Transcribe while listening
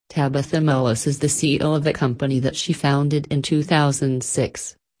Tabatha Mullis is the CEO of a company that she founded in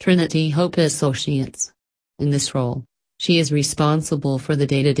 2006, Trinity Hope Associates. In this role, she is responsible for the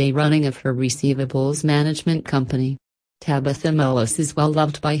day-to-day running of her receivables management company. Tabatha Mullis is well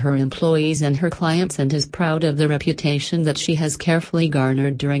loved by her employees and her clients and is proud of the reputation that she has carefully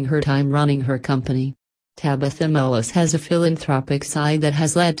garnered during her time running her company. Tabatha Mullis has a philanthropic side that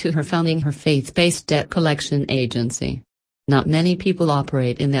has led to her founding her faith-based debt collection agency. Not many people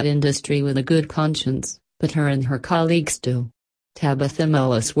operate in that industry with a good conscience, but her and her colleagues do. Tabatha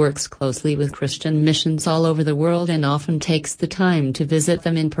Mullis works closely with Christian missions all over the world and often takes the time to visit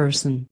them in person.